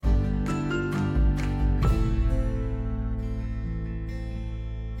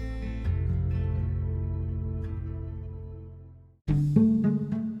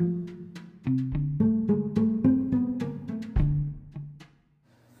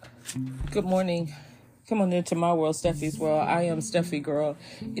Good morning. Come on into my world, Steffi's world. I am Steffi Girl.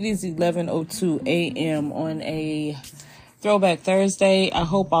 It is 11:02 a.m. on a Throwback Thursday. I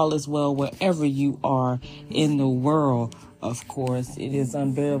hope all is well wherever you are in the world. Of course, it is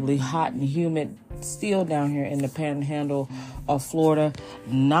unbearably hot and humid still down here in the panhandle of Florida.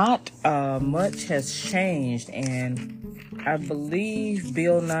 Not much has changed, and I believe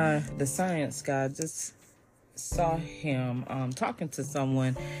Bill Nye, the science guy, just saw him talking to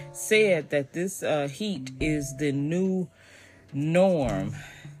someone, said that this heat is the new norm.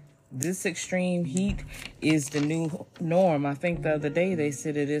 This extreme heat is the new norm. I think the other day they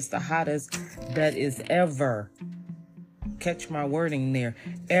said it is the hottest that is ever, catch my wording there,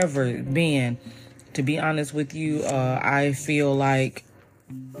 ever been. To be honest with you, I feel like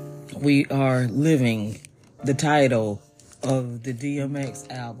we are living the title of the DMX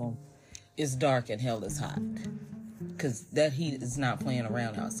album, It's Dark and Hell is Hot. Because that heat is not playing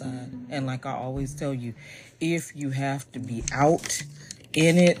around outside. And like I always tell you, if you have to be out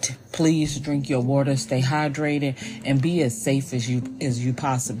in it, please drink your water, stay hydrated, and be as safe as you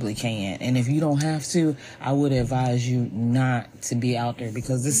possibly can. And if you don't have to, I would advise you not to be out there,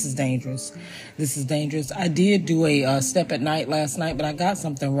 because this is dangerous. This is dangerous. I did do a step at night last night, but I got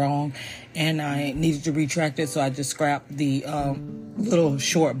something wrong and I needed to retract it, so I just scrapped the little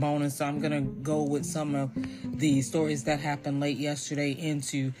short bonus. So I'm gonna go with some of the stories that happened late yesterday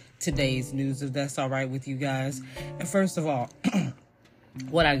into today's news, if that's all right with you guys. And first of all,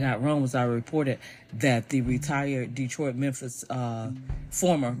 what I got wrong was I reported that the retired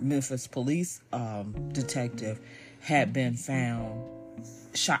former Memphis police detective had been found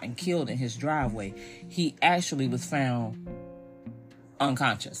shot and killed in his driveway. He actually was found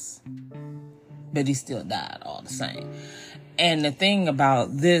unconscious, but he still died all the same. And the thing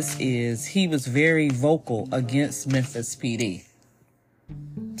about this is he was very vocal against Memphis PD.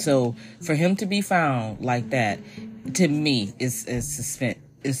 So for him to be found like that, to me, is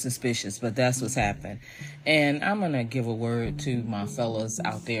suspicious, but that's what's happened. And I'm going to give a word to my fellas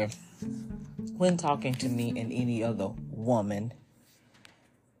out there. When talking to me and any other woman,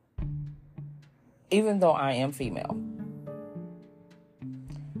 even though I am female,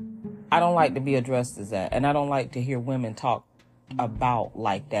 I don't like to be addressed as that. And I don't like to hear women talk about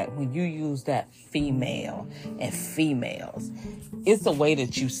like that. When you use that female and females, it's the way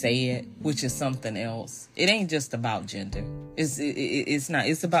that you say it, which is something else. It ain't just about gender. It's not.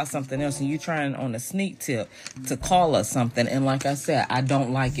 It's about something else. And you trying on a sneak tip to call us something. And like I said, I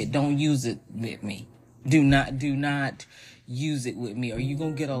don't like it. Don't use it with me. Do not use it with me, or you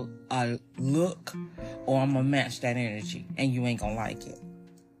gonna get a look, or I'm gonna match that energy and you ain't gonna like it.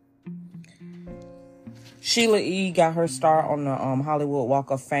 Sheila E. got her start on the Hollywood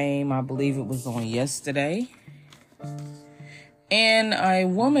Walk of Fame. I believe it was on yesterday. And a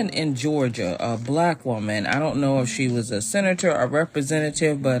woman in Georgia, a black woman, I don't know if she was a senator or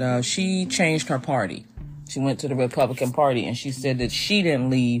representative, but she changed her party. She went to the Republican Party, and she said that she didn't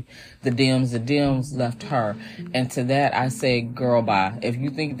leave the Dems. The Dems left her. And to that, I say, girl, bye. If you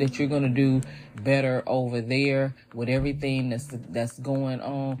think that you're going to do better over there with everything that's going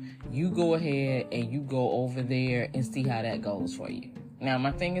on, you go ahead and you go over there and see how that goes for you. Now,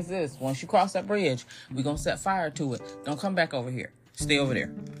 my thing is this. Once you cross that bridge, we're going to set fire to it. Don't come back over here. Stay over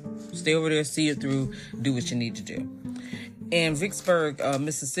there. Stay over there, see it through, do what you need to do. In Vicksburg,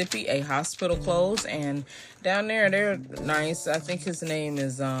 Mississippi, a hospital closed, and down there, they're nice. I think his name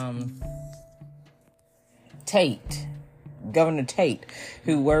is Tate, Governor Tate,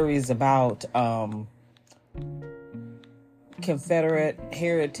 who worries about Confederate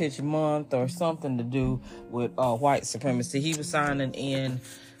Heritage Month or something to do with white supremacy. He was signing in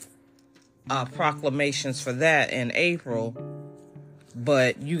proclamations for that in April,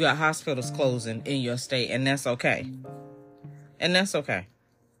 but you got hospitals closing in your state, and that's okay. And that's okay.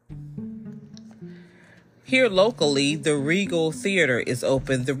 Here locally, the Regal Theater is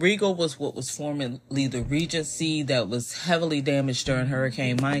open. The Regal was what was formerly the Regency that was heavily damaged during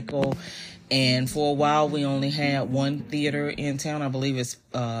Hurricane Michael. And for a while, we only had one theater in town. I believe it's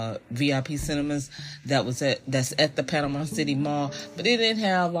VIP Cinemas that's at the Panama City Mall. But it didn't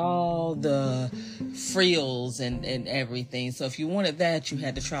have all the frills and everything. So if you wanted that, you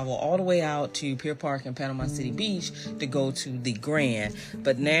had to travel all the way out to Pier Park and Panama City Beach to go to the Grand.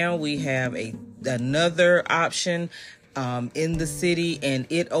 But now we have another option in the city, and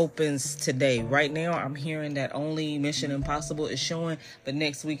it opens today. Right now, I'm hearing that only Mission Impossible is showing, but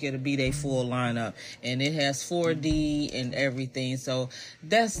next week it'll be their full lineup, and it has 4D and everything. So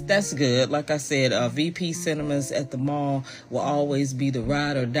that's good. Like I said, VP Cinemas at the mall will always be the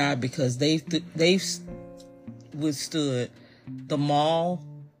ride or die, because they've withstood the mall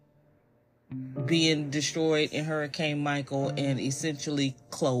being destroyed in Hurricane Michael and essentially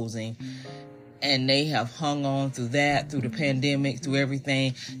closing. And they have hung on through that, through the pandemic, through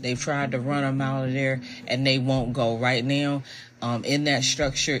everything. They've tried to run them out of there, and they won't go. Right now, in that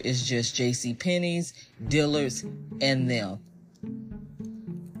structure is just JCPenney's, Dillard's, and them.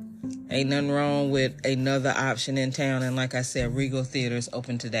 Ain't nothing wrong with another option in town. And like I said, Regal Theater is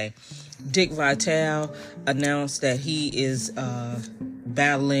open today. Dick Vitale announced that he is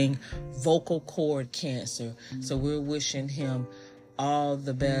battling vocal cord cancer. So we're wishing him all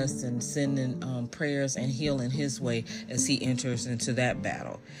the best and sending prayers and healing his way as he enters into that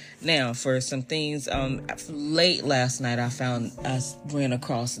battle. Now, for some things, late last night I ran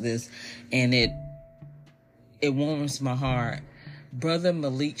across this, and it warms my heart. Brother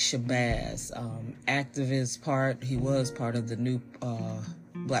Malik Shabazz, activist he was part of the new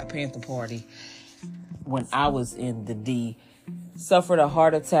Black Panther Party when I was in the D, suffered a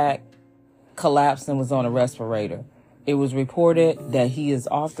heart attack, collapsed, and was on a respirator. It was reported that he is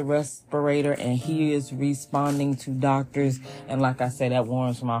off the respirator and he is responding to doctors. And like I said, that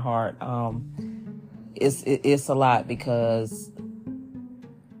warms my heart. It's a lot because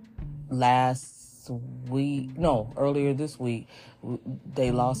earlier this week,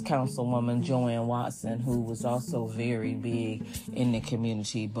 they lost Councilwoman Joanne Watson, who was also very big in the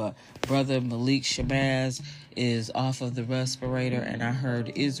community. But Brother Malik Shabazz is off of the respirator and I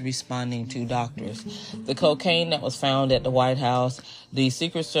heard is responding to doctors. The cocaine that was found at the White House, the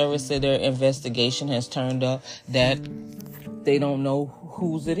Secret Service said their investigation has turned up that they don't know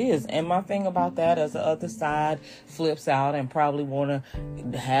whose it is. And my thing about that is the other side flips out and probably want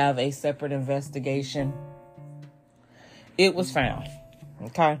to have a separate investigation. It was found.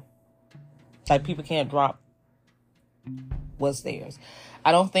 Okay? Like, people can't drop what's theirs.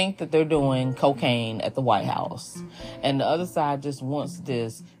 I don't think that they're doing cocaine at the White House. And the other side just wants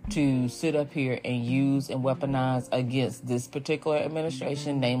this to sit up here and use and weaponize against this particular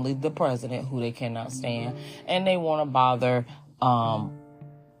administration, namely the president, who they cannot stand. And they want to bother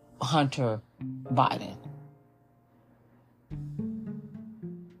Hunter Biden.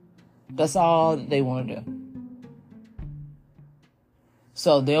 That's all they want to do.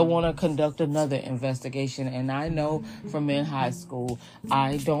 So they'll want to conduct another investigation. And I know from in high school,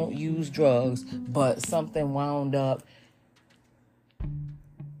 I don't use drugs, but something wound up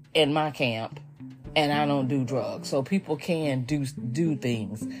in my camp and I don't do drugs. So people can do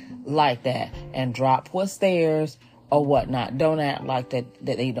things like that and drop what's theirs or whatnot. Don't act like that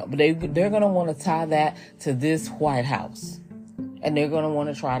they don't. But they're going to want to tie that to this White House. And they're going to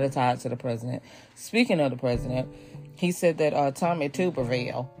want to try to tie it to the president. Speaking of the president, he said that Tommy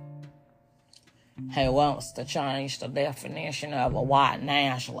Tuberville, he wants to change the definition of a white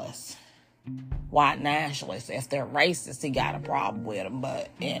nationalist. White nationalists, if they're racist, he got a problem with them. But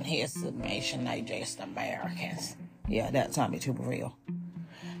in his submission, they just Americans. Yeah, that's Tommy Tuberville.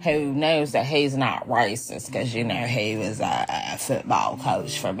 Who knows that he's not racist because, he was a football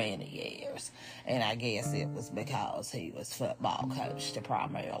coach for many years. And I guess it was because he was football coach to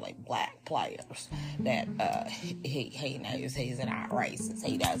primarily black players that he knows he's not racist.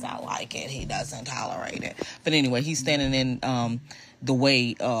 He doesn't like it. He doesn't tolerate it. But anyway, he's standing in the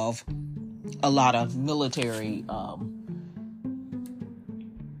way of a lot of military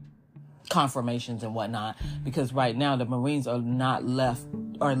confirmations and whatnot, because right now the Marines are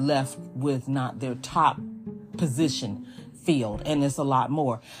left with not their top position field, and it's a lot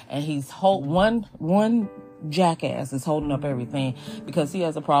more. And he's one jackass is holding up everything because he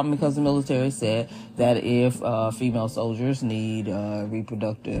has a problem because the military said that if female soldiers need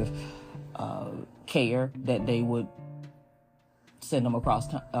reproductive care, that they would send them across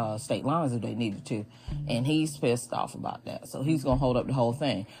state lines if they needed to. And he's pissed off about that. So he's going to hold up the whole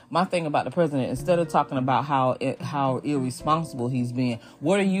thing. My thing about the president, instead of talking about how irresponsible he's being,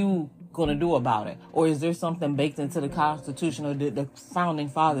 what are you going to do about it? Or is there something baked into the Constitution, or did the founding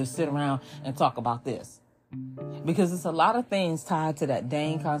fathers sit around and talk about this? Because it's a lot of things tied to that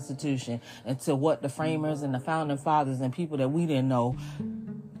dang Constitution and to what the framers and the founding fathers and people that we didn't know.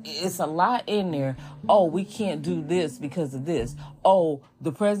 It's a lot in there. Oh, we can't do this because of this. Oh,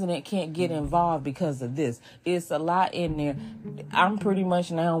 the president can't get involved because of this. It's a lot in there. I'm pretty much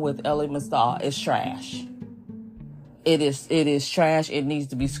now with Elie Mystal. It's trash. It is trash. It needs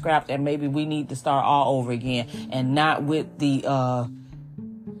to be scrapped, and maybe we need to start all over again, and not with the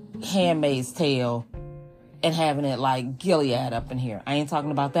Handmaid's Tale and having it like Gilead up in here. I ain't talking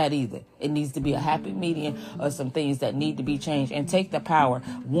about that either. It needs to be a happy medium of some things that need to be changed, and take the power.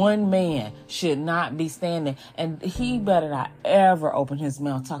 One man should not be standing, and he better not ever open his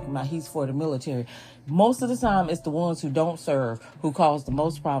mouth talking about he's for the military. Most of the time, it's the ones who don't serve who cause the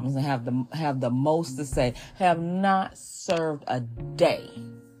most problems and have the most to say. Have not served a day.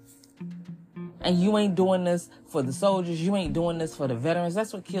 And you ain't doing this for the soldiers. You ain't doing this for the veterans.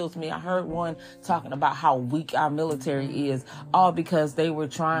 That's what kills me. I heard one talking about how weak our military is, all because they were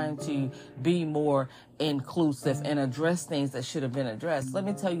trying to be more inclusive and address things that should have been addressed. Let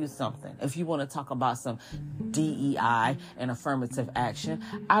me tell you something. If you want to talk about some DEI and affirmative action,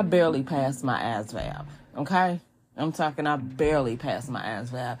 I barely passed my ASVAB. Okay? I barely passed my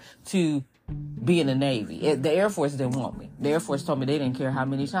ASVAB to be in the Navy. The Air Force didn't want me. The Air Force told me they didn't care how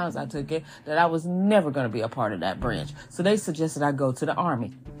many times I took it, that I was never going to be a part of that branch. So they suggested I go to the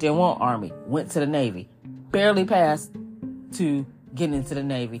Army. Didn't want Army. Went to the Navy. Barely passed to get into the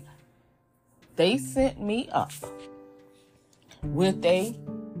Navy. They sent me up with a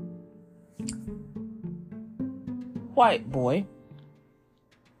white boy.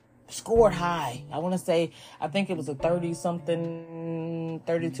 Scored high. I want to say, I think it was a 30-something,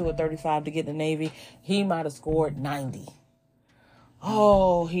 32 or 35 to get the Navy. He might have scored 90.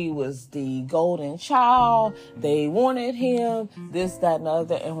 Oh, he was the golden child. They wanted him, this, that, and the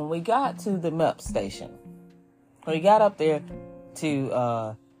other. And when we got to the MEP station, when we got up there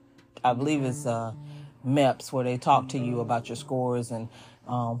to, I believe it's MEPS, where they talk to you about your scores and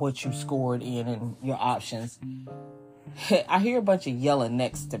what you scored in and your options. I hear a bunch of yelling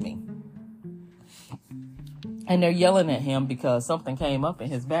next to me. And they're yelling at him because something came up in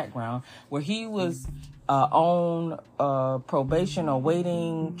his background where he was on probation or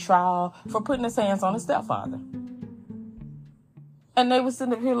waiting trial for putting his hands on his stepfather. And they were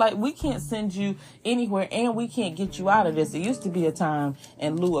sitting up here like, we can't send you anywhere and we can't get you out of this. It used to be a time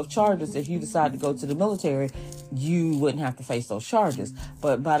in lieu of charges, if you decide to go to the military, you wouldn't have to face those charges.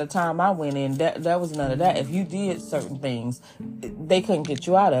 But by the time I went in, that was none of that. If you did certain things, they couldn't get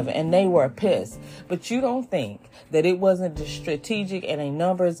you out of it. And they were pissed. But you don't think that it wasn't the strategic and a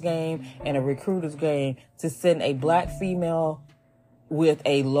numbers game and a recruiter's game to send a black female with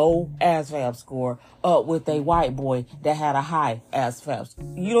a low ASVAB score up with a white boy that had a high ASVAB score?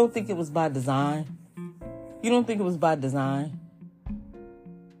 You don't think it was by design? You don't think it was by design?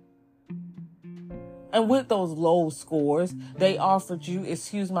 And with those low scores, they offered you,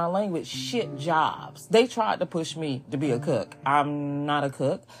 excuse my language, shit jobs. They tried to push me to be a cook. I'm not a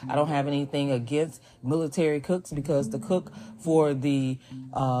cook. I don't have anything against military cooks, because the cook for the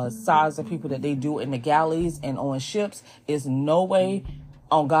size of people that they do in the galleys and on ships is no way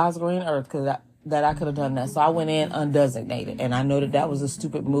on God's green earth that I could have done that. So I went in undesignated. And I know that was a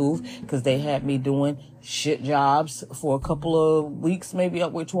stupid move, because they had me doing shit jobs for a couple of weeks, maybe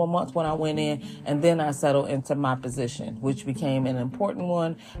upward to a month when I went in. And then I settled into my position, which became an important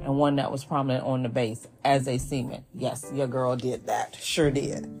one and one that was prominent on the base as a seaman. Yes, your girl did that. Sure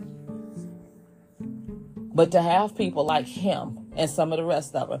did. But to have people like him and some of the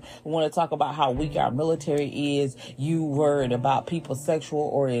rest of them who want to talk about how weak our military is, you worried about people's sexual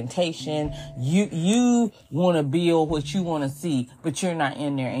orientation, you want to build what you want to see, but you're not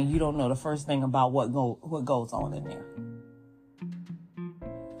in there and you don't know the first thing about what goes on in there.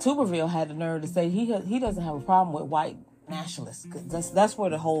 Tuberville had the nerve to say he doesn't have a problem with white nationalists. That's where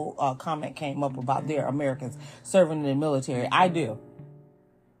the whole comment came up about their Americans serving in the military. I do.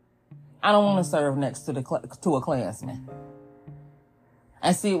 I don't want to serve next to a Klansman.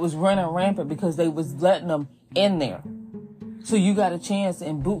 I see it was running rampant because they was letting them in there. So you got a chance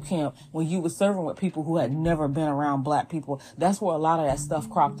in boot camp when you were serving with people who had never been around black people. That's where a lot of that stuff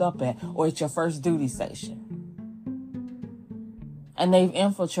cropped up at, or at your first duty station. And they've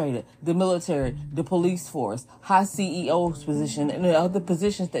infiltrated the military, the police force, high CEO's position, and the other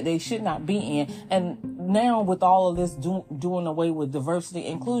positions that they should not be in. And now with all of this doing away with diversity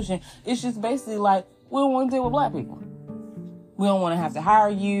inclusion, it's just basically like, we don't want to deal with black people. We don't want to have to hire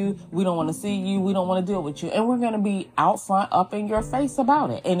you. We don't want to see you. We don't want to deal with you. And we're going to be out front, up in your face about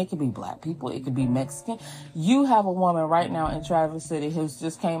it. And it could be black people. It could be Mexican. You have a woman right now in Traverse City who's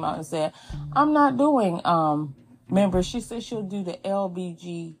just came out and said, I'm not doing members. She said she'll do the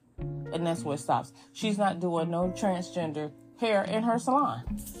LBG, and that's where it stops. She's not doing no transgender hair in her salon.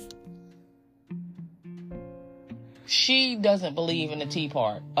 She doesn't believe in the T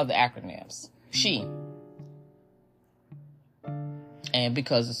part of the acronyms. And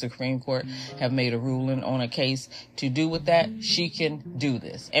because the Supreme Court have made a ruling on a case to do with that, she can do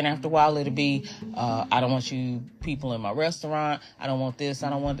this. And after a while, it'll be, I don't want you people in my restaurant. I don't want this. I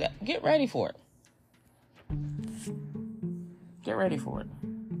don't want that. Get ready for it. Get ready for it.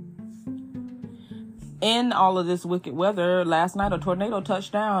 In all of this wicked weather, last night a tornado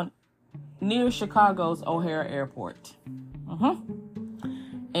touched down near Chicago's O'Hare Airport.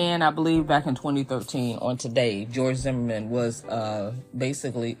 And And I believe back in 2013 on Today, George Zimmerman was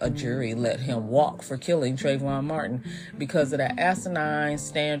basically a jury let him walk for killing Trayvon Martin because of that asinine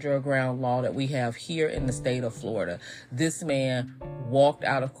stand your ground law that we have here in the state of Florida. This man walked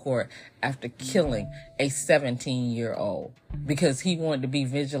out of court after killing a 17-year-old because he wanted to be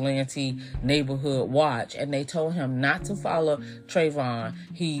vigilante neighborhood watch, and they told him not to follow Trayvon.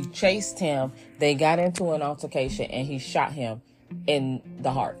 He chased him. They got into an altercation, and he shot him in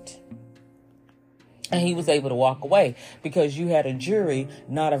the heart. And he was able to walk away because you had a jury,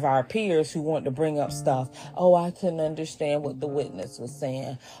 not of our peers, who wanted to bring up stuff. Oh, I couldn't understand what the witness was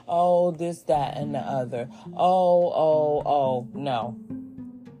saying. Oh, this, that, and the other. Oh, no.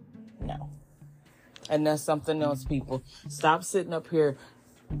 And that's something else, people. Stop sitting up here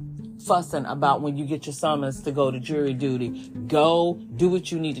fussing about when you get your summons to go to jury duty. Go do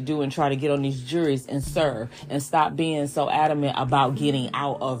what you need to do and try to get on these juries and serve, and stop being so adamant about getting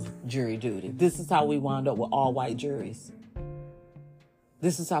out of jury duty. This is how we wound up with all white juries.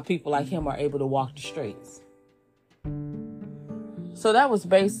 This is how people like him are able to walk the streets. So that was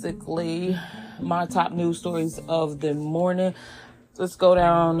basically my top news stories of the morning. Let's go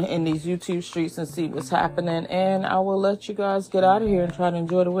down in these YouTube streets and see what's happening. And I will let you guys get out of here and try to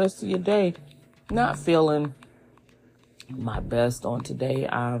enjoy the rest of your day. Not feeling my best on today.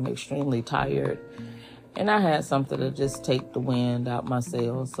 I'm extremely tired. And I had something to just take the wind out my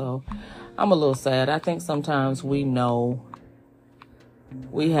sails. So I'm a little sad. I think sometimes we know,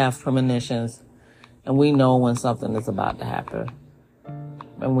 we have premonitions, and we know when something is about to happen.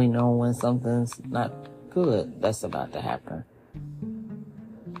 And we know when something's not good that's about to happen.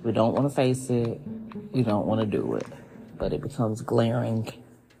 We don't want to face it. We don't want to do it. But it becomes glaring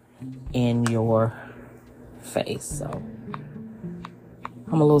in your face. So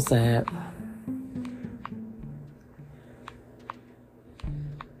I'm a little sad.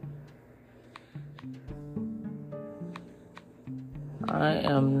 I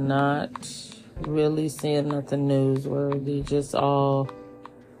am not really seeing nothing newsworthy. Just all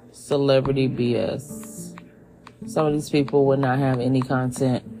celebrity BS. Some of these people would not have any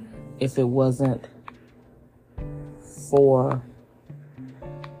content if it wasn't for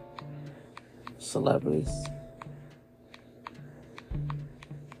celebrities.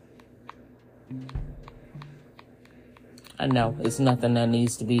 I know it's nothing that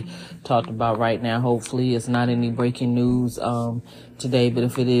needs to be talked about right now. Hopefully it's not any breaking news today, but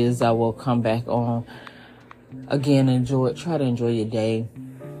if it is, I will come back on again. Try to enjoy your day.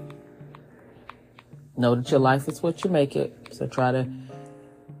 Know that your life is what you make it. So try to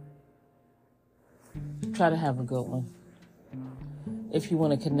have a good one. If you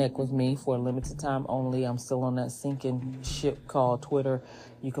want to connect with me for a limited time only, I'm still on that sinking ship called Twitter.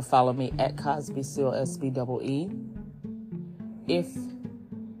 You can follow me at Cosby Seal SBEE.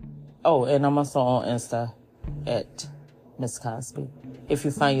 And I'm also on Insta at Miss Cosby. If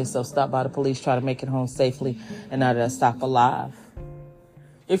you find yourself stopped by the police, try to make it home safely and out of that stop alive.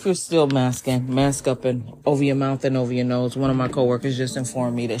 If you're still masking, mask up and over your mouth and over your nose. One of my coworkers just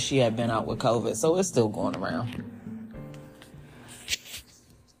informed me that she had been out with COVID, so it's still going around.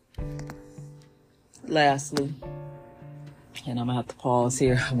 Lastly, and I'm going to have to pause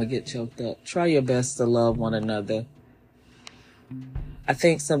here. I'm going to get choked up. Try your best to love one another. I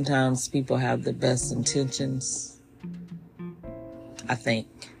think sometimes people have the best intentions. I think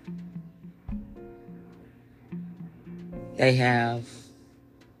they have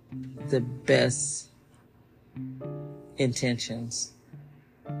the best intentions,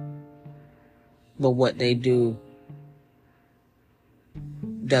 but what they do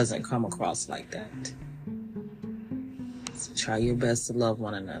doesn't come across like that. So try your best to love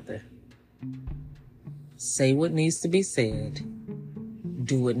one another. Say what needs to be said.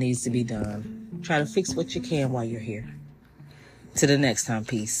 Do what needs to be done. Try to fix what you can while you're here. Till the next time,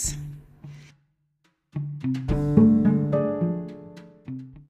 peace.